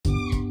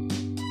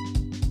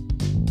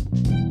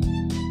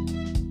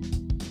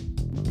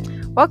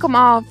Welcome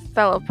all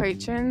fellow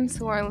patrons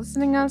who are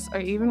listening us or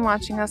even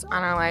watching us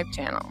on our live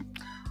channel.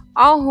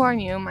 All who are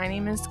new, my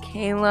name is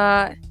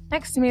Kayla.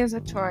 Next to me is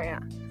Victoria.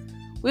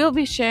 We'll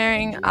be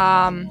sharing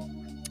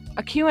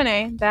a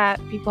Q&A that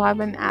people have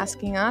been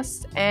asking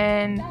us,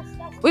 and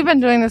we've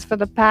been doing this for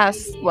the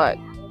past, 2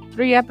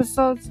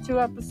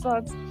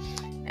 episodes,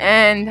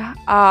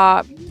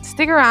 and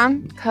stick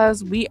around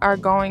because we are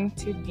going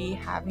to be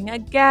having a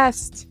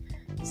guest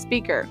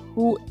speaker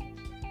who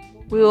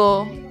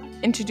we'll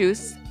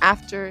introduce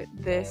after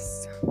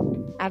this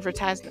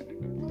advertisement.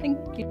 Thank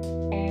you.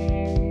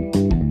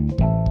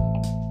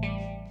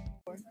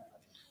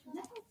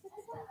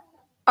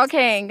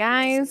 Okay,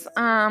 guys.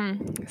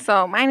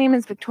 So my name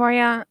is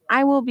Victoria.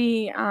 I will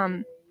be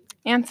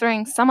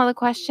answering some of the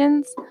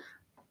questions,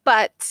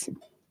 but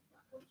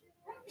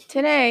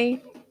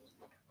today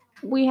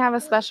we have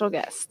a special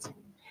guest.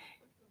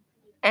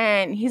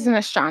 And he's an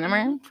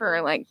astronomer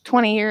for like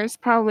 20 years,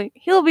 probably.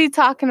 He'll be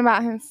talking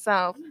about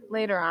himself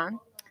later on.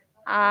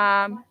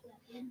 Yeah,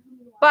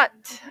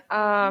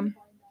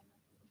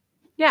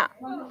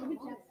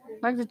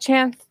 like the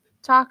chance to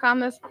talk on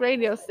this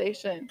radio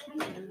station.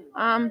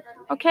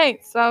 Okay,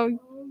 so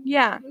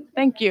yeah,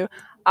 thank you.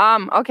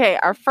 Okay,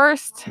 our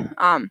first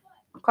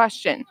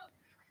question.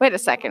 Wait a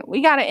second,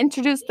 we gotta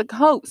introduce the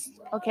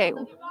host. Okay,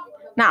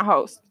 not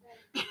host,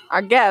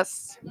 our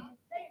guest.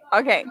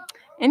 Okay,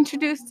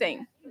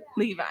 introducing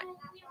Levi.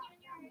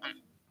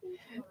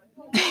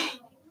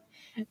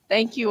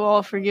 Thank you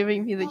all for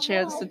giving me the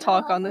chance to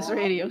talk on this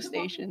radio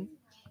station.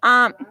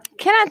 Can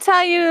I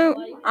tell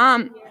you,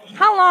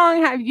 how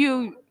long are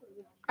you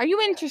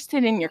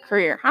interested in your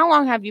career? How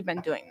long have you been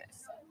doing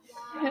this?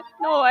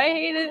 No, I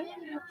hate it.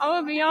 I'm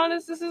gonna be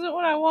honest, this isn't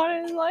what I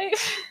wanted in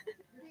life.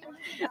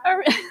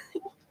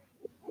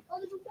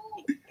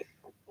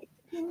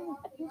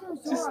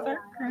 Just start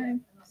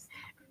crying.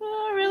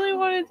 I really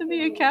wanted to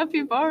be a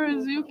capybara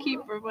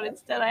zookeeper, but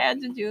instead I had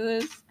to do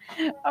this.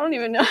 I don't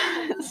even know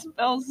how to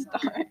spell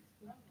star.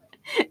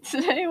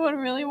 Does anyone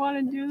really want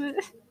to do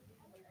this?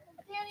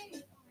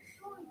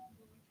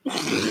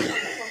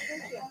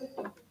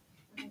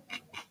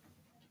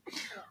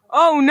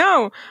 Oh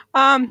no.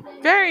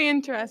 Very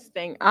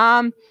interesting.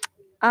 So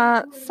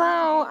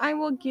I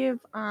will give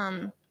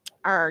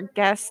our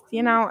guest,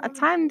 a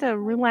time to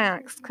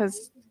relax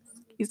because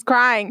he's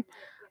crying.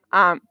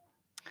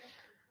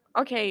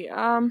 Okay.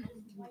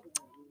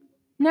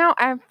 Now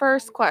our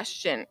first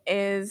question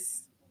is,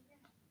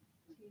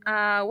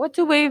 what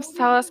do waves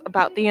tell us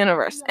about the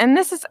universe? And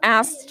this is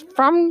asked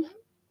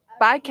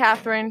by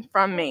Catherine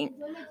from Maine.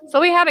 So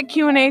we had a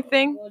Q&A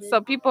thing. So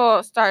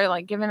people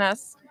started giving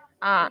us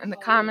in the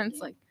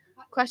comments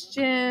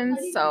questions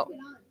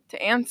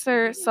to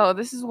answer. So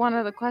this is one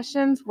of the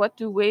questions. What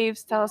do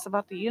waves tell us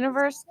about the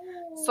universe?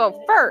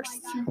 So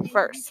first.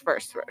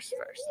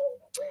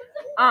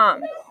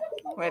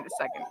 Wait a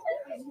second.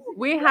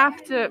 We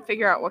have to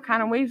figure out what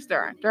kind of waves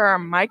there are. There are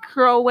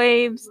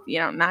microwaves,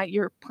 not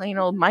your plain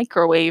old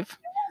microwave.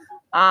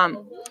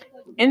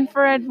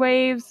 Infrared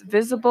waves,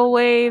 visible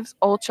waves,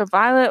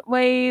 ultraviolet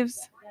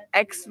waves,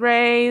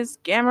 X-rays,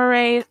 gamma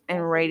rays,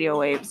 and radio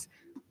waves.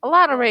 A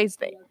lot of rays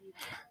there.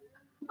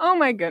 Oh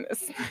my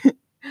goodness.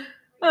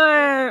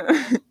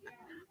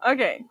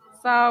 Okay,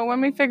 so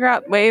when we figure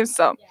out waves,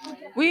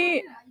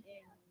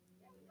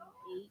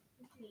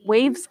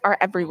 waves are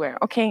everywhere,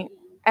 okay?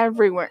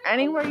 Everywhere.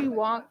 Anywhere you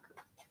walk,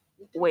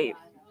 wave.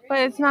 But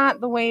it's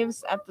not the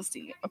waves at the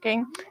sea,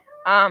 okay?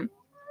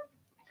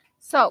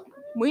 So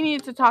we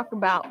need to talk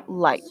about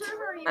light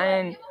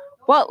and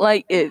what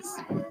light is.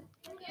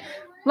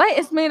 Light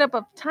is made up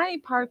of tiny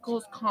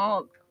particles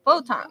called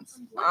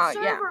photons. Photons.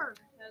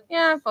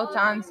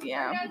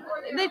 Yeah,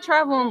 they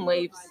travel in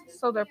waves,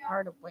 so they're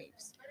part of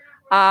waves.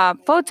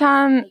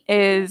 Photons.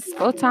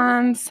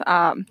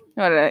 What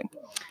are they?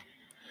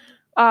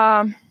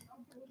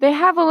 They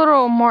have a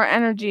little more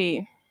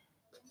energy.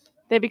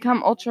 They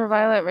become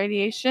ultraviolet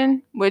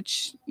radiation,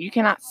 which you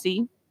cannot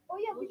see.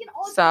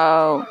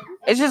 So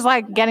it's just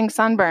like getting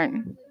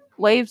sunburn.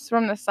 Waves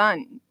from the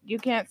sun. You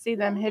can't see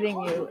them hitting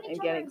you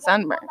and getting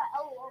sunburned.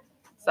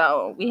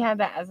 So we have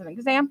that as an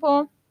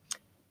example.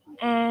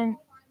 And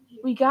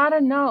we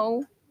gotta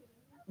know,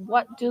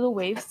 what do the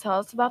waves tell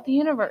us about the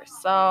universe?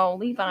 So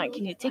Levi,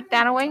 can you take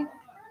that away?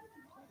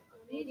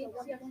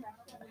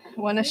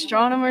 When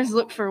astronomers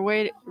look for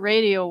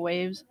radio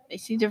waves, they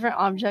see different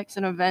objects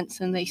and events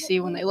than they see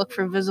when they look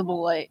for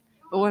visible light.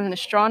 But when an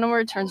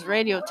astronomer turns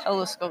radio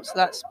telescopes to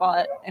that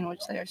spot in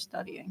which they are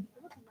studying.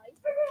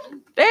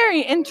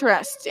 Very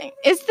interesting.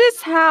 Is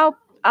this how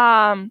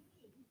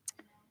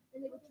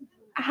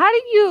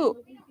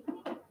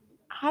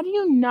do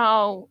you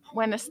know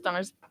when a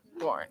star's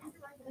born?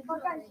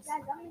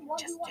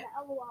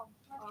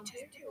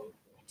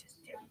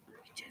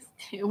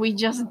 We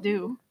just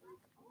do.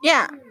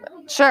 Yeah,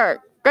 sure.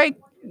 Great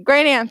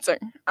answer.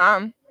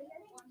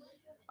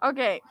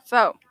 Okay,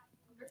 so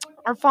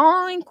our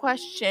following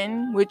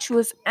question, which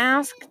was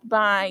asked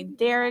by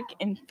Derek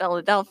in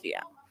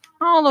Philadelphia,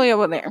 all the way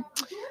over there.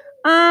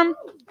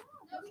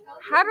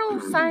 How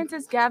do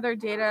scientists gather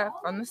data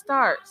from the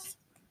stars?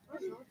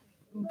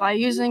 By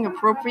using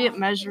appropriate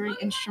measuring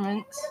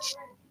instruments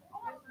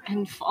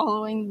and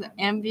following the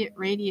ambient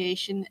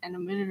radiation and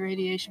emitted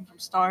radiation from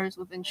stars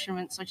with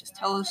instruments such as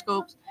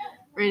telescopes,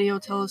 radio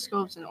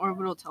telescopes, and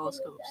orbital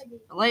telescopes.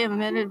 The light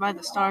emitted by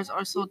the stars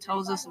also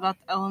tells us about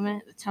the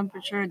element, the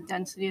temperature and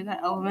density of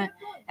that element,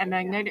 and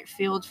magnetic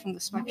fields from the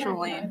spectral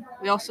lane.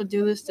 We also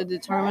do this to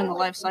determine the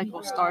life cycle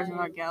of stars in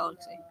our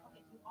galaxy.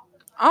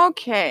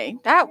 Okay,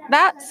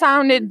 that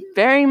sounded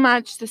very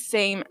much the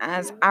same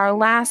as our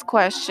last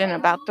question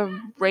about the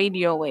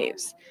radio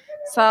waves.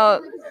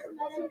 So,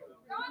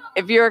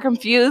 if you're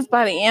confused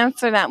by the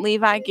answer that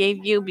Levi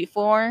gave you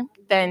before,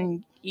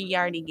 then he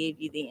already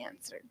gave you the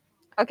answer.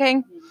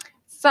 Okay,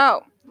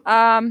 so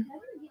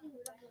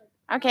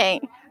okay,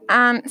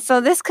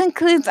 so this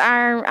concludes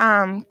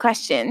our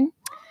question.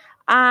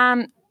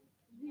 Um,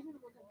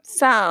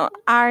 so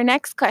our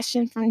next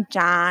question from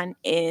John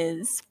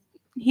is,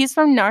 he's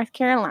from North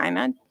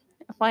Carolina,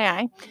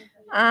 FYI.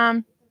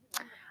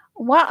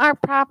 What are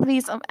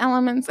properties of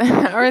elements and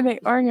how are they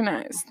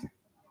organized?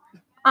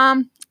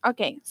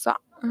 Okay, so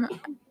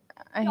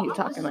I hate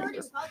talking like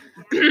this.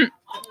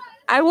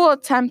 I will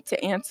attempt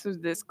to answer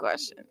this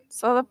question.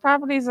 So the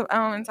properties of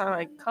elements are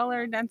like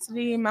color,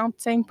 density,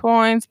 melting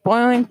points,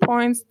 boiling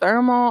points,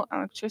 thermal,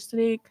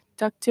 electricity,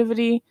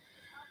 conductivity.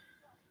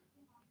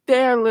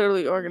 They are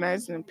literally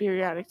organized in a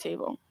periodic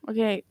table.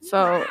 Okay,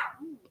 so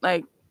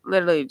like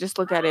literally just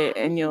look at it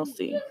and you'll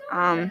see.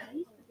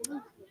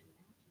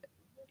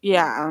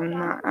 Yeah,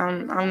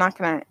 I'm not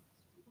gonna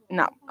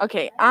no.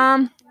 Okay.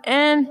 And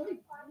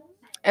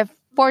if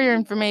for your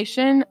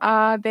information,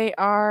 they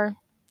are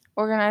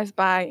organized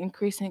by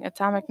increasing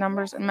atomic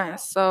numbers and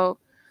mass. So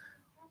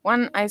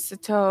one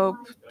isotope,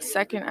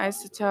 second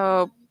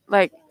isotope.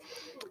 Like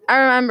I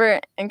remember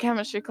in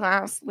chemistry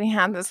class, we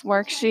had this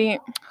worksheet.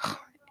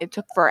 It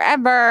took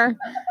forever,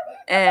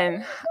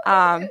 and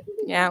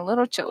yeah,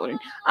 little children.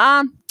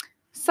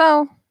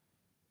 So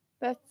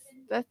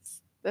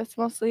that's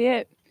mostly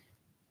it.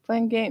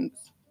 Playing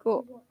games,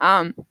 cool.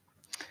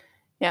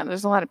 Yeah,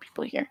 there's a lot of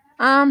people here.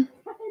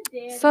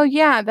 So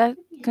yeah, that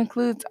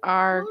concludes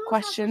our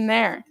question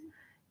there,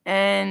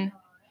 and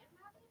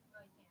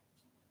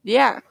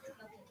yeah.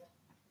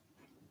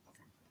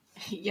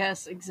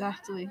 Yes,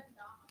 exactly.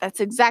 That's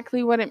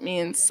exactly what it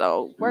means.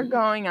 So we're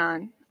going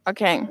on.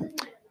 Okay.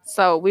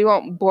 So we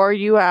won't bore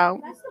you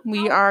out.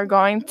 We are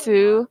going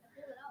to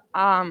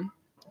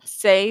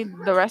say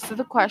the rest of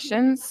the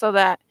questions so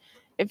that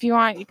if you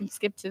want, you can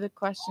skip to the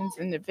questions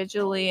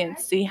individually and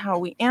see how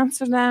we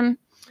answer them.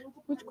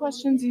 Which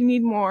questions you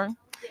need more?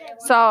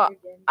 So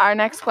our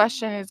next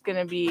question is going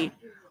to be,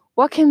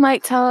 what can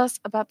light tell us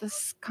about the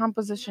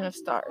composition of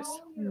stars?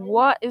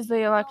 What is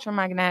the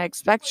electromagnetic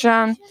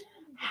spectrum?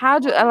 How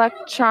do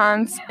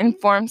electrons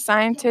inform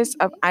scientists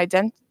of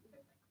identifying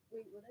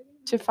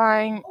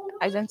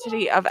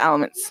identity of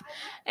elements?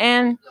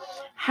 And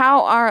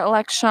how are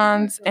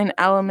electrons and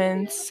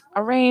elements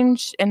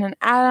arranged in an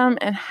atom,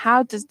 and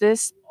how does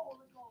this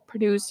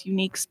produce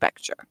unique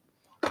spectra?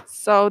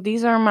 So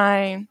these are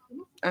my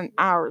and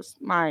ours,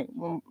 my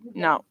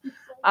no.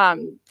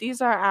 These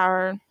are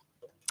our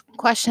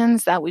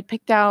questions that we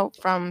picked out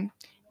from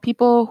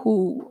people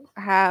who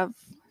have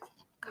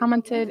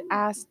commented,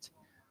 asked,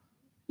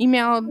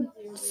 emailed,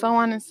 so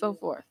on and so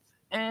forth.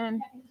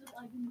 And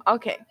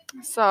okay,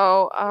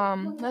 so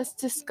let's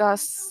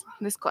discuss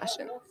this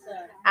question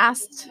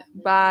asked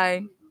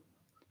by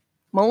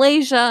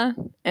Malaysia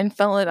and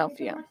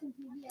Philadelphia.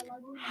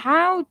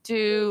 How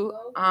do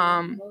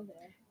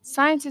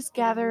scientists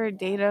gather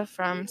data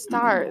from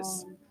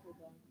stars?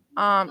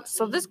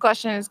 So this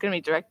question is going to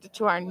be directed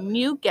to our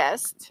new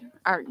guest,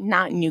 or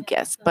not new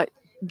guest, but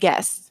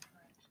guest.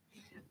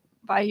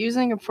 By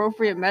using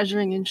appropriate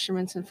measuring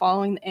instruments and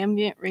following the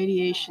ambient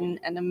radiation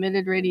and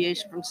emitted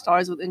radiation from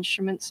stars with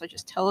instruments such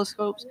as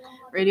telescopes,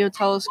 radio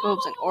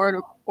telescopes, and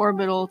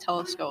orbital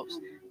telescopes.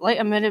 Light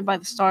emitted by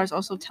the stars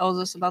also tells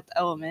us about the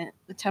element,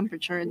 the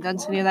temperature and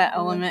density of that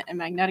element, and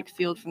magnetic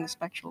field from the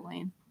spectral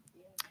lane.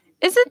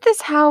 Isn't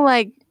this how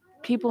like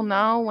people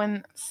know when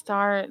a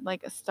star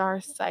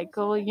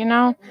cycle,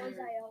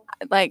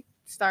 like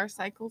star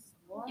cycles?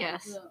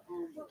 Yes.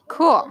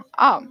 Cool.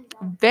 Oh,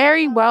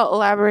 very well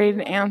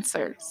elaborated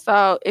answer.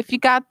 So if you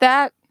got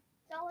that,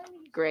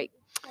 great.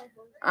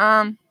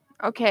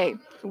 Okay,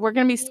 we're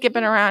gonna be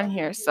skipping around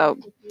here, so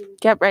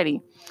get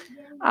ready.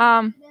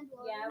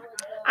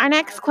 Our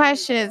next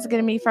question is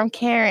gonna be from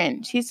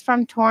Karen. She's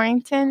from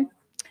Torrington.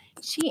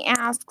 She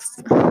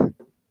asks,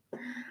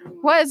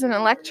 "What is an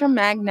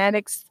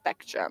electromagnetic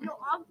spectrum?"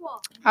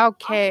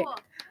 Okay,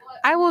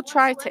 I will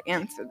try to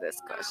answer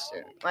this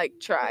question. Like,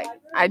 try.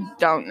 I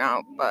don't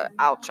know, but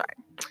I'll try.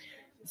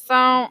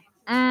 So,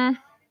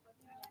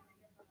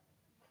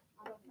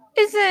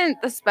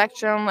 isn't the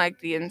spectrum like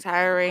the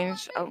entire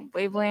range of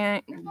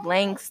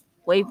wavelengths?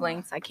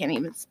 I can't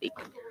even speak.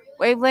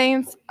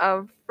 Wavelengths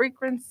of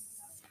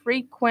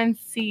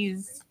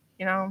frequencies,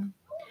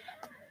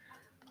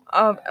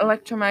 of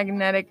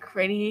electromagnetic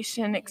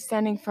radiation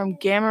extending from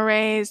gamma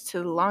rays to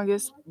the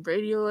longest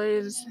radio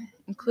waves,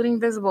 including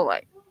visible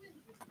light.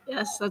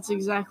 Yes, that's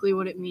exactly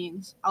what it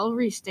means. I'll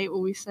restate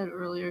what we said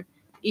earlier.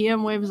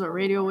 EM waves are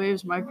radio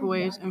waves,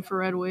 microwaves,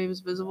 infrared waves,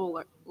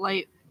 visible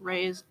light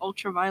rays,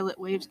 ultraviolet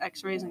waves,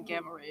 X-rays, and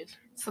gamma rays.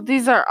 So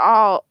these are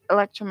all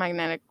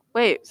electromagnetic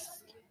waves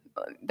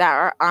that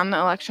are on the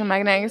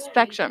electromagnetic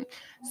spectrum.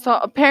 So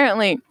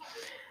apparently,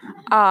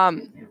 I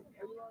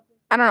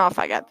don't know if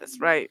I got this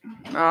right.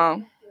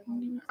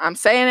 I'm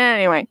saying it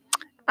anyway.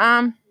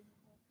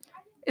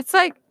 It's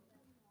like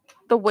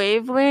the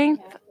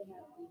wavelength.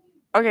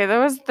 Okay,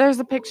 there's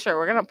a picture.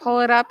 We're gonna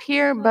pull it up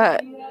here,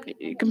 but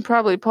you can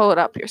probably pull it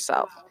up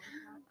yourself.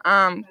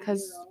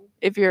 Because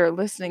if you're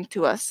listening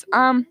to us,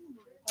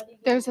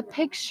 there's a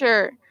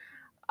picture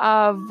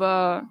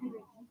of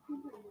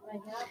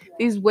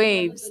these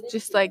waves,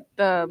 just like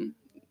the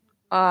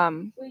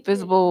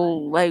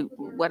visible light,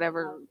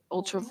 whatever,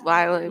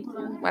 ultraviolet,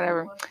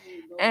 whatever,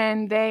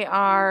 and they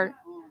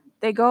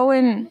go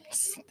in,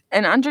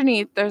 and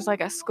underneath there's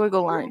like a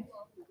squiggle line,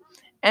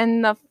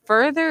 and the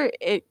further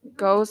it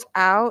goes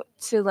out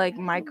to like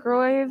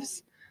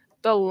microwaves,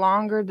 the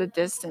longer the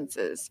distance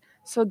is.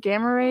 So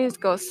gamma rays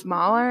go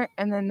smaller,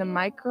 and then the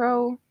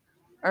micro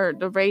or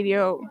the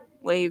radio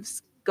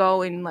waves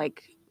go in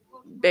like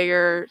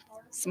bigger,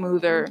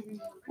 smoother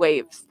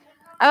waves.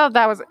 I thought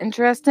that was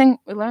interesting.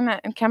 We learned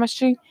that in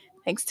chemistry.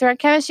 Thanks to our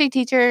chemistry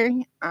teacher.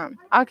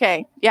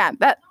 Okay, yeah,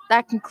 that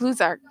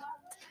concludes our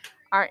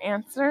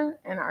answer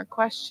and our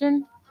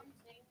question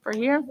for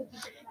here.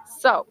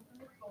 So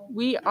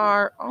we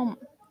are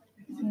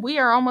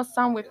almost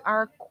done with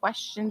our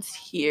questions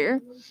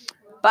here,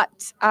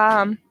 but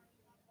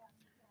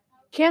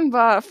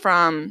Canva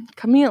from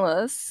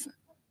Camila's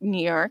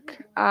New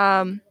York.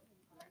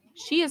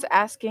 She is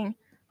asking,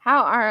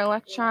 how are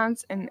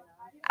electrons and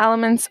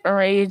elements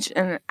arranged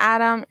in an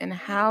atom, and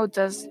how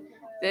does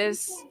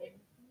this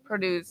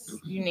produce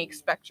unique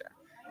spectra?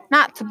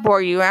 Not to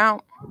bore you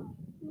out.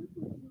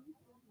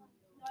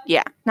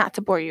 Yeah, not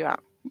to bore you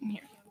out.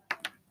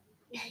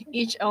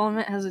 Each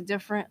element has a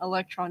different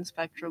electron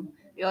spectrum.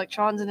 The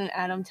electrons in an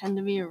atom tend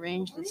to be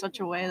arranged in such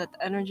a way that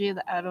the energy of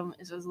the atom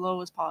is as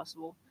low as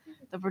possible.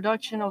 The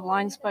production of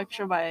line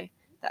spectra by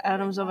the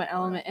atoms of an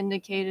element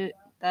indicated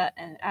that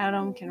an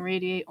atom can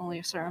radiate only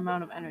a certain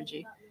amount of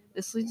energy.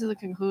 This leads to the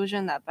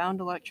conclusion that bound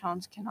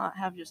electrons cannot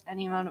have just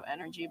any amount of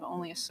energy, but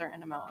only a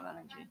certain amount of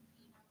energy.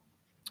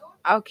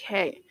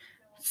 Okay,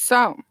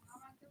 so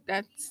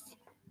that's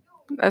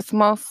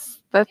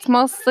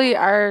mostly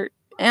our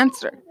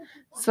answer.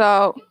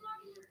 So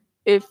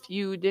if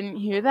you didn't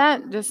hear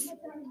that, just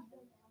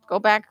go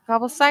back a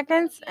couple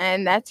seconds,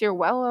 and that's your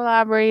well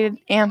elaborated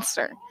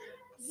answer.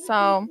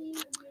 So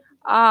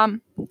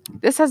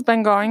this has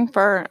been going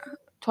for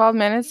 12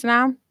 minutes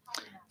now.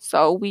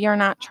 So we are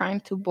not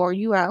trying to bore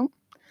you out.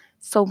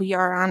 So we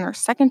are on our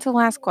second to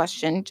last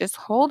question. Just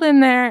hold in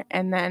there,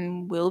 and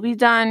then we'll be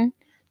done.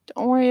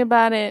 Don't worry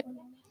about it.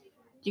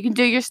 You can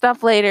do your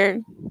stuff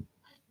later.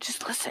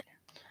 Just listen.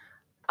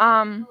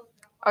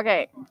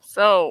 Okay.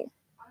 So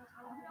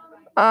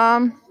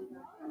um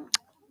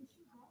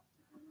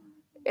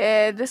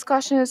this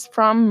question is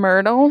from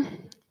Myrtle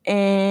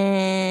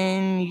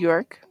in New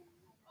York.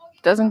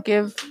 Doesn't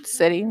give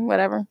city,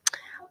 whatever.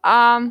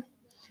 Um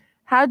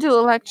how do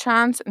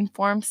electrons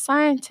inform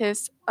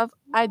scientists of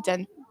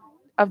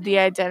the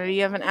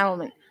identity of an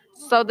element?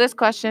 So this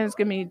question is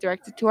going to be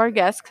directed to our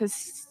guest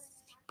because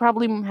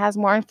probably has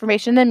more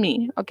information than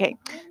me. Okay,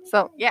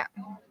 so yeah.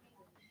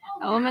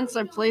 Elements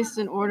are placed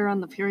in order on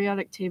the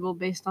periodic table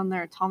based on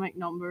their atomic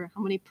number,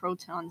 how many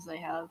protons they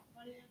have.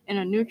 In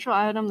a neutral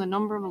atom, the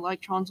number of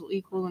electrons will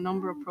equal the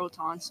number of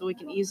protons, so we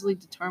can easily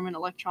determine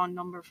electron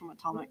number from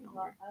atomic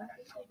number.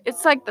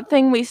 It's like the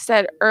thing we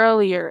said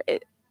earlier.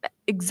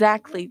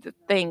 Exactly the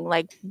thing.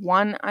 Like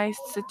one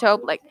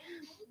isotope. Like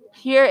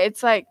here,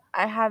 it's like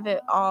I have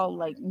it all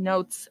like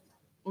notes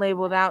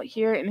labeled out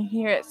here, and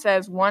here it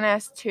says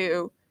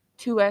 1s2,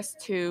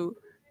 2s2,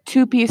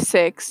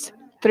 2p6,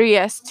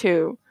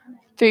 3s2,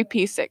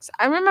 3p6.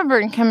 I remember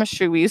in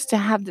chemistry we used to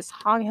have this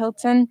Hog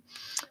Hilton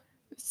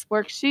this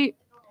worksheet,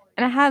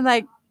 and it had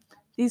like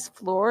these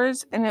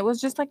floors, and it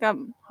was just like a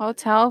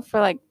hotel for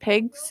like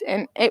pigs,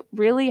 and it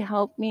really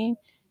helped me,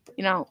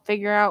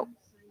 figure out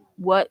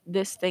what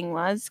this thing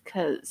was,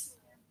 because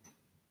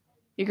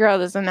your girl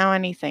doesn't know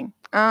anything.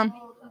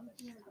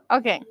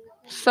 Okay,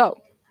 so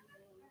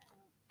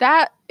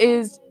that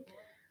is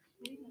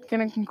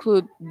gonna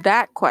conclude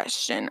that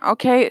question.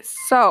 Okay,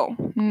 so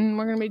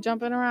we're gonna be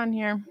jumping around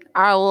here.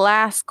 Our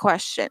last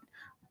question,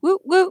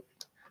 whoop whoop,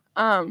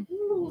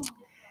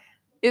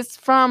 is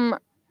from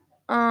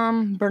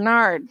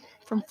Bernard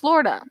from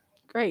Florida.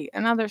 Great,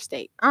 another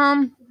state.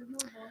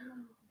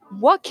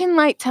 What can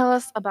light tell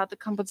us about the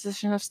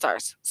composition of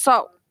stars?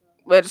 So,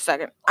 wait a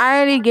second. I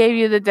already gave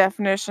you the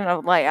definition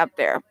of light up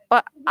there,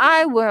 but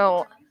I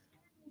will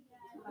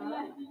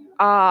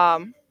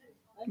um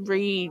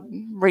read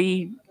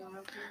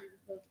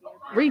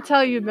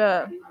retell you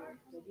the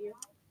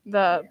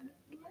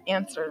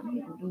answer,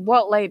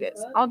 what light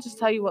is. I'll just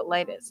tell you what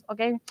light is,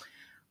 okay?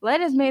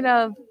 Light is made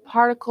of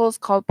particles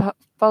called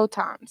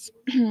photons,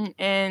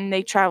 and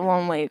they travel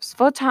on waves.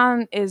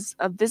 Photon is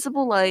a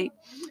visible light,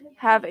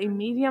 have a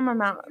medium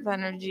amount of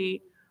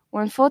energy.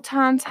 When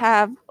photons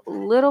have a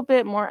little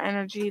bit more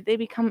energy, they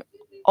become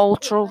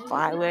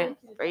ultraviolet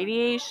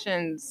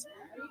radiation,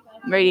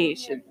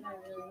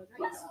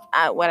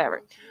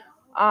 whatever.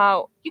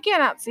 You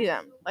cannot see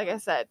them. Like I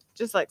said,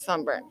 just like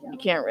sunburn, you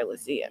can't really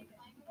see it.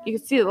 You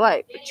can see the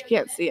light, but you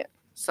can't see it.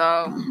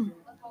 So,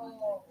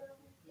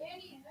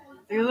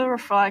 Through the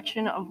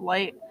reflection of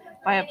light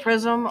by a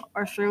prism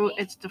or through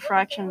its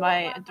diffraction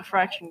by a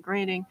diffraction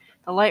grating,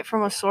 the light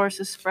from a source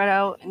is spread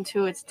out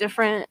into its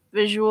different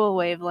visual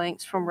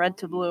wavelengths from red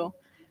to blue.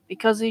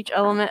 Because each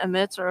element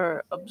emits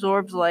or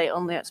absorbs light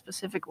only at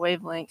specific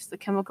wavelengths, the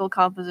chemical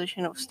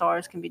composition of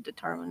stars can be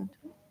determined.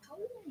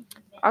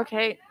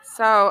 okay,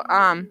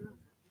 I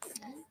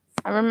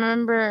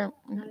remember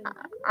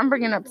I'm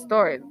bringing up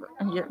stories.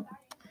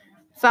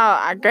 So,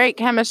 a great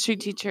chemistry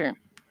teacher,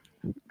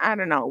 I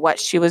don't know what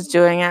she was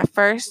doing at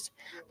first,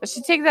 but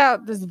she takes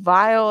out this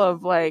vial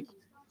of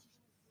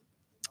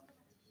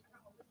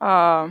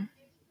um,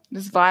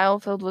 this vial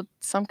filled with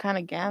some kind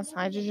of gas,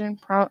 hydrogen,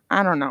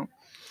 I don't know.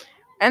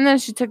 And then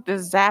she took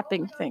this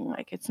zapping thing.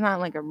 Like, it's not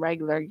like a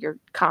regular your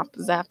cop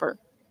zapper.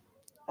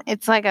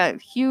 It's like a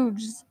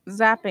huge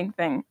zapping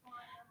thing.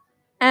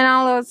 And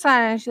all of a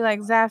sudden, she like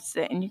zaps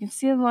it, and you can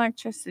see the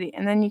electricity.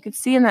 And then you can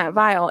see in that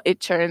vial, it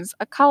turns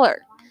a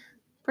color.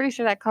 Pretty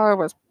sure that color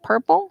was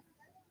purple.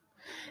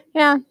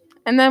 Yeah.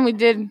 And then we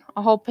did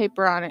a whole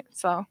paper on it.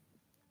 So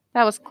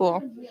that was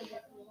cool.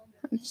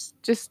 It's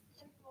just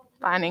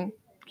finding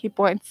key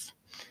points.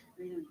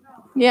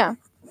 Yeah.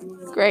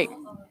 Great.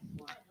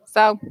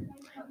 So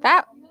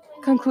that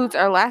concludes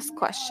our last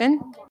question.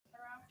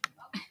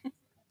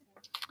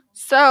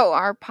 So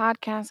our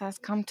podcast has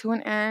come to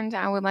an end.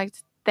 I would like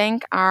to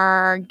thank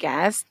our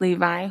guest,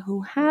 Levi,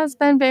 who has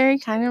been very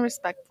kind and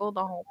respectful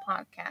the whole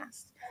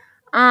podcast.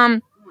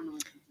 Um,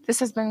 this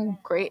has been a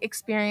great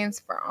experience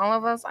for all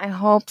of us. I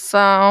hope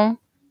so.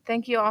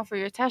 Thank you all for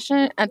your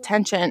attention. I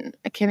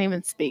can't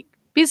even speak.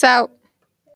 Peace out.